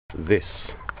This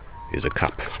is a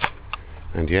cup.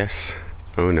 And yes,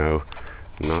 oh no,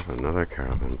 not another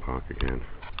caravan park again.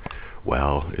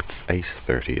 Well, it's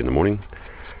 8:30 in the morning,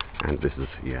 and this is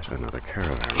yet another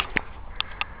caravan.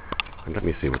 And let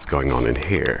me see what's going on in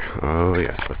here. Oh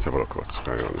yes, let's have a look at what's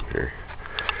going on in here.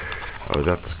 Oh,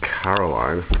 that's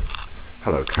Caroline.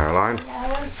 Hello, Caroline.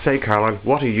 Hello. Say, Caroline,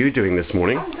 what are you doing this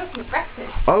morning? I'm cooking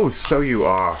breakfast. Oh, so you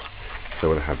are. So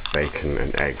we'll have bacon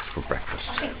and eggs for breakfast.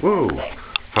 Woo!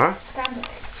 Huh? Scrambled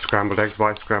eggs. Scrambled eggs?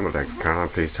 Why scrambled eggs? Caroline,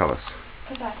 please tell us.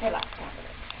 Because I feel like scrambled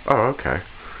eggs. Oh, okay.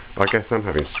 I guess I'm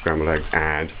having scrambled eggs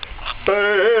and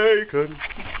bacon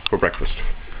for breakfast.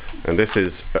 And this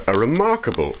is a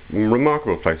remarkable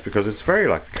place because it's very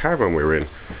like the caravan we were in.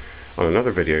 On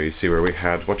another video you see where we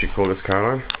had, what do you call this,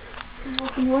 Caroline?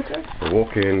 Walk-in wardrobe. A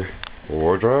walk-in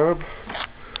wardrobe,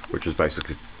 which is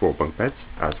basically 4 bunk beds,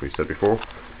 as we said before.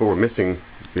 But we're missing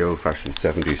the old-fashioned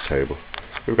 70s table.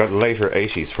 We've got later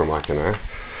 80s for Micah now.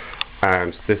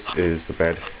 And this is the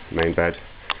bed, main bed.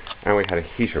 And we had a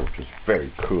heater, which was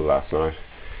very cool last night.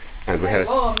 And we had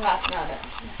warm last night.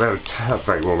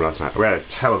 Very warm last night. We had a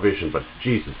television, but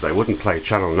Jesus, they wouldn't play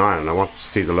Channel 9, and I wanted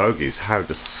to see the Logies. How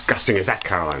disgusting is that,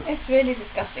 Caroline? It's really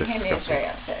disgusting. Henry is very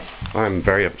upset. I'm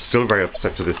still very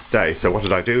upset to this day. So what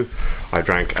did I do? I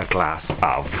drank a glass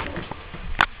of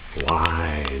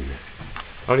wine.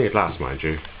 Only a glass, mind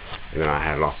you. And then I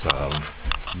had lots of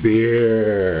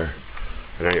beer.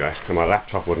 And anyway, and my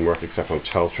laptop wouldn't work except on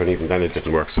Telstra, and even then it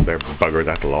didn't work, so they buggered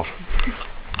that a lot.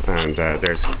 And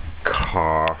there's a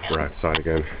car. We're outside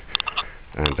again.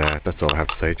 And that's all I have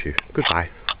to say to you. Goodbye.